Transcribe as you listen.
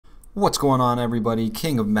What's going on, everybody?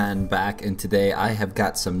 King of Madden back, and today I have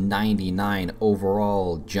got some 99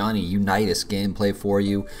 overall Johnny Unitas gameplay for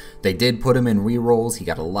you. They did put him in rerolls. He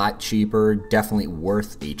got a lot cheaper, definitely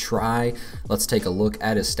worth a try. Let's take a look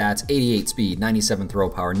at his stats. 88 speed, 97 throw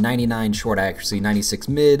power, 99 short accuracy, 96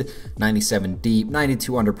 mid, 97 deep,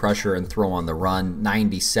 92 under pressure and throw on the run,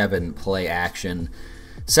 97 play action.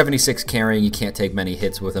 76 carrying, you can't take many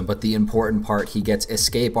hits with him, but the important part, he gets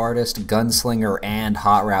Escape Artist, Gunslinger, and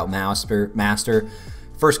Hot Route Master.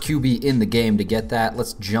 First QB in the game to get that.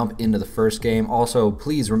 Let's jump into the first game. Also,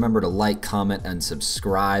 please remember to like, comment, and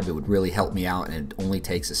subscribe. It would really help me out, and it only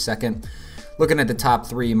takes a second. Looking at the top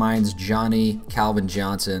three, mine's Johnny, Calvin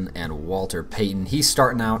Johnson, and Walter Payton. He's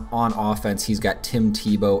starting out on offense. He's got Tim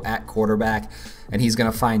Tebow at quarterback, and he's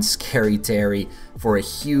going to find Scary Terry for a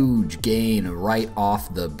huge gain right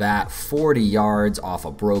off the bat. 40 yards off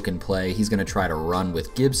a broken play. He's going to try to run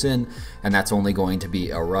with Gibson, and that's only going to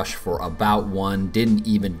be a rush for about one. Didn't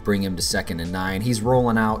even bring him to 2nd and 9. He's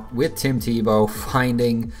rolling out with Tim Tebow,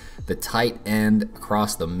 finding the tight end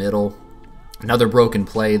across the middle. Another broken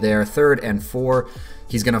play there. 3rd and 4.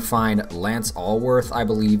 He's going to find Lance Allworth, I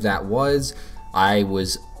believe that was. I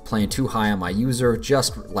was playing too high on my user.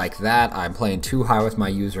 Just like that, I'm playing too high with my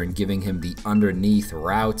user and giving him the underneath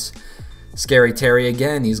routes. Scary Terry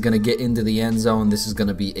again. He's going to get into the end zone. This is going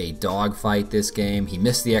to be a dogfight this game. He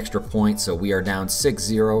missed the extra point, so we are down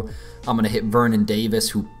 6-0. I'm going to hit Vernon Davis,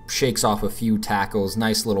 who shakes off a few tackles.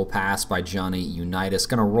 Nice little pass by Johnny Unitas.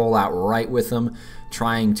 Going to roll out right with him,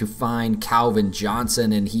 trying to find Calvin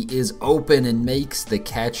Johnson, and he is open and makes the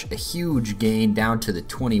catch. A huge gain down to the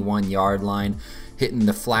 21-yard line. Hitting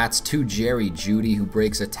the flats to Jerry Jeudy, who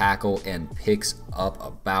breaks a tackle and picks up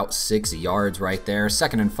about 6 yards right there.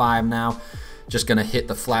 2nd and 5 now. Just going to hit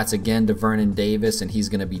the flats again to Vernon Davis, and he's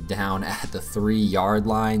going to be down at the 3-yard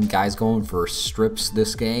line. Guy's going for strips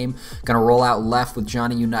this game. Going to roll out left with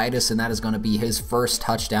Johnny Unitas, and that is going to be his first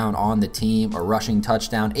touchdown on the team, a rushing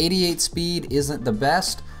touchdown. 88 speed isn't the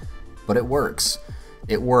best, but it works.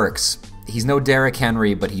 It works. He's no Derrick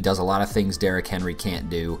Henry, but he does a lot of things Derrick Henry can't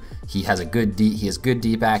do. He has good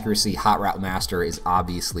deep accuracy. Hot Route Master is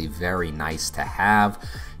obviously very nice to have.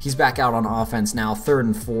 He's back out on offense now. 3rd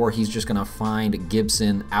and 4. He's just going to find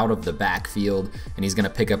Gibson out of the backfield, and he's going to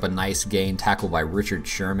pick up a nice gain, tackled by Richard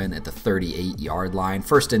Sherman at the 38-yard line.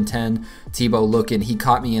 1st and 10. Tebow looking. He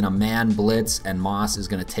caught me in a man blitz, and Moss is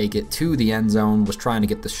going to take it to the end zone. Was trying to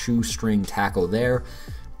get the shoestring tackle there.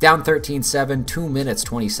 Down 13-7, 2 minutes,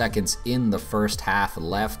 20 seconds in the first half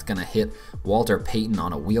left. Gonna hit Walter Payton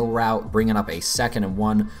on a wheel route, bringing up a 2nd and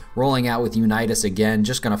 1. Rolling out with Unitas again,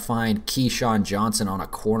 just gonna find Keyshawn Johnson on a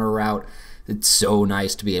corner route. It's so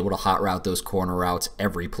nice to be able to hot route those corner routes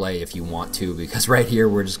every play if you want to, because right here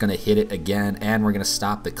we're just gonna hit it again, and we're gonna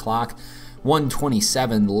stop the clock.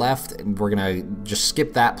 1:27 left, and we're gonna just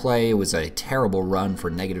skip that play. It was a terrible run for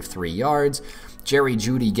 -3 yards. Jerry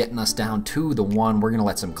Jeudy getting us down to the 1. We're going to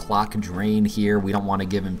let some clock drain here. We don't want to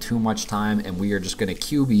give him too much time, and we are just going to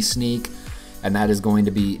QB sneak, and that is going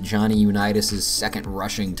to be Johnny Unitas' 2nd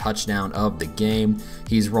rushing touchdown of the game.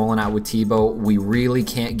 He's rolling out with Tebow. We really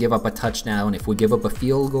can't give up a touchdown. If we give up a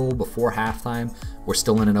field goal before halftime, we're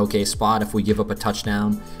still in an okay spot. If we give up a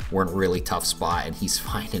touchdown, we're in a really tough spot, and he's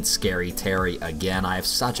finding Scary Terry again. I have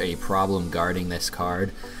such a problem guarding this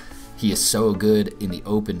card. He is so good in the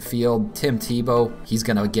open field. Tim Tebow, he's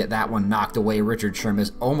going to get that one knocked away. Richard Sherman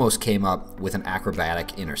almost came up with an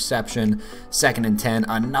acrobatic interception. 2nd and 10,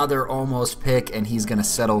 another almost pick, and he's going to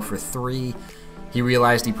settle for 3. He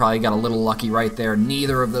realized he probably got a little lucky right there.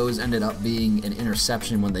 Neither of those ended up being an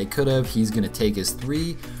interception when they could have. He's going to take his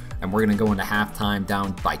 3. And we're going to go into halftime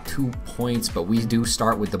down by 2 points, but we do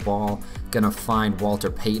start with the ball. Going to find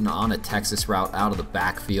Walter Payton on a Texas route out of the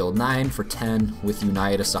backfield. 9 for 10 with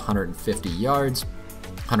Unitas, 150 yards,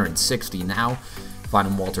 160 now.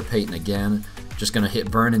 Finding Walter Payton again. Just going to hit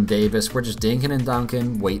Vernon Davis. We're just dinking and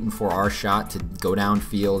dunking, waiting for our shot to go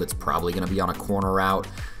downfield. It's probably going to be on a corner route.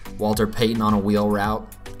 Walter Payton on a wheel route.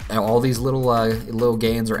 All these little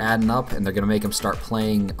gains are adding up, and they're going to make him start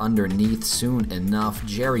playing underneath soon enough.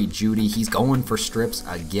 Jerry Jeudy, he's going for strips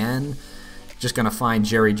again. Just going to find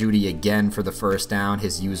Jerry Jeudy again for the 1st down.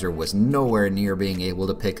 His user was nowhere near being able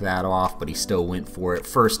to pick that off, but he still went for it.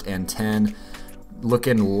 1st and 10.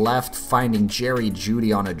 Looking left, finding Jerry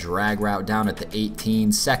Jeudy on a drag route down at the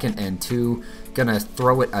 18. 2nd and 2. Gonna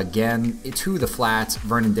throw it again to the flats.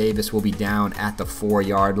 Vernon Davis will be down at the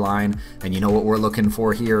 4-yard line. And you know what we're looking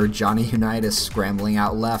for here? Johnny Unitas scrambling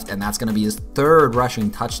out left, and that's gonna be his 3rd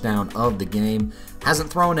rushing touchdown of the game.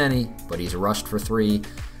 Hasn't thrown any, but he's rushed for 3.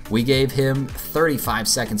 We gave him 35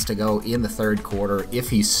 seconds to go in the 3rd quarter. If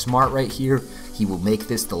he's smart right here, He will make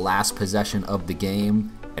this the last possession of the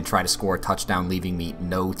game and try to score a touchdown, leaving me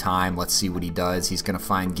no time. Let's see what he does. He's going to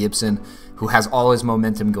find Gibson, who has all his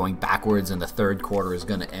momentum going backwards, and the third quarter is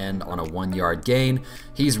going to end on a 1-yard gain.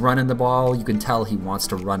 He's running the ball. You can tell he wants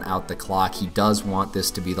to run out the clock. He does want this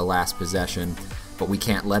to be the last possession, but we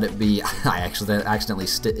can't let it be. I actually accidentally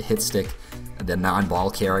hit stick the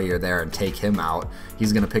non-ball carrier there and take him out.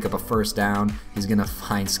 He's going to pick up a first down. He's going to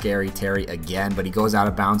find Scary Terry again, but he goes out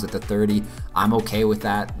of bounds at the 30. I'm okay with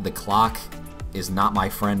that. The clock is not my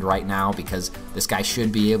friend right now because this guy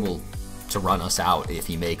should be able to run us out if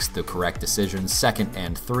he makes the correct decisions. 2nd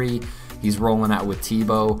and 3. He's rolling out with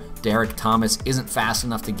Tebow. Derek Thomas isn't fast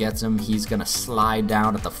enough to get him. He's going to slide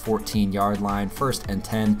down at the 14-yard line. 1st and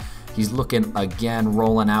 10. He's looking again,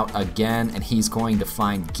 rolling out again, and he's going to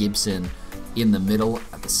find Gibson in the middle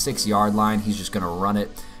at the 6-yard line. He's just going to run it.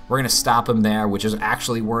 We're going to stop him there, which is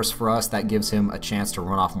actually worse for us. That gives him a chance to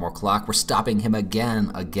run off more clock. We're stopping him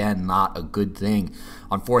again. Again, not a good thing.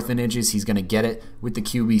 On 4th and inches, he's going to get it with the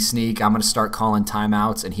QB sneak. I'm going to start calling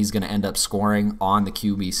timeouts, and he's going to end up scoring on the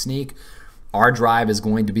QB sneak. Our drive is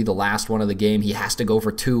going to be the last one of the game. He has to go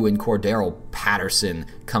for 2, and Cordero Patterson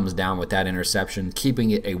comes down with that interception,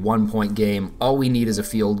 keeping it a 1-point game. All we need is a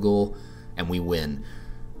field goal, and we win.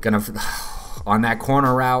 On that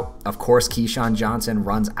corner route, of course, Keyshawn Johnson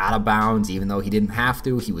runs out of bounds, even though he didn't have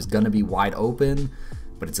to. He was going to be wide open,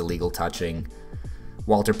 but it's illegal touching.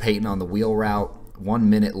 Walter Payton on the wheel route. 1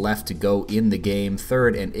 minute left to go in the game.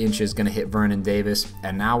 3rd and inches, going to hit Vernon Davis.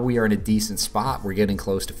 And now we are in a decent spot. We're getting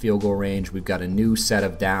close to field goal range. We've got a new set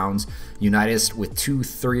of downs. Unitas with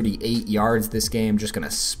 238 yards this game. Just going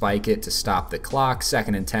to spike it to stop the clock.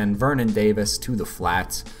 2nd and 10. Vernon Davis to the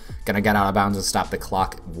flats. Gonna get out of bounds and stop the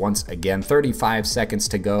clock once again. 35 seconds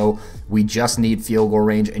to go. We just need field goal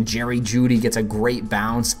range, and Jerry Jeudy gets a great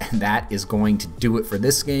bounce, and that is going to do it for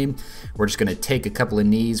this game. We're just gonna take a couple of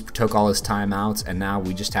knees, took all his timeouts, and now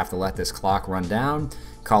we just have to let this clock run down,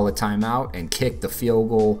 call a timeout, and kick the field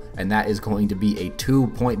goal, and that is going to be a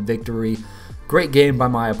 2-point victory. Great game by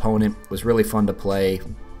my opponent. It was really fun to play.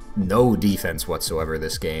 No defense whatsoever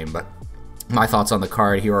this game, but my thoughts on the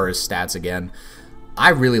card, here are his stats again. I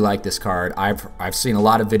really like this card. I've seen a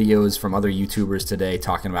lot of videos from other YouTubers today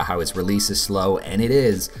talking about how its release is slow, and it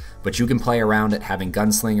is, but you can play around it. Having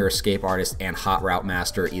Gunslinger, Escape Artist, and Hot Route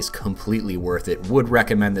Master is completely worth it. Would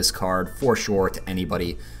recommend this card for sure to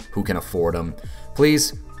anybody who can afford them.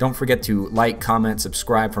 Please don't forget to like, comment,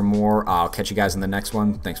 subscribe for more. I'll catch you guys in the next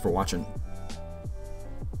one. Thanks for watching.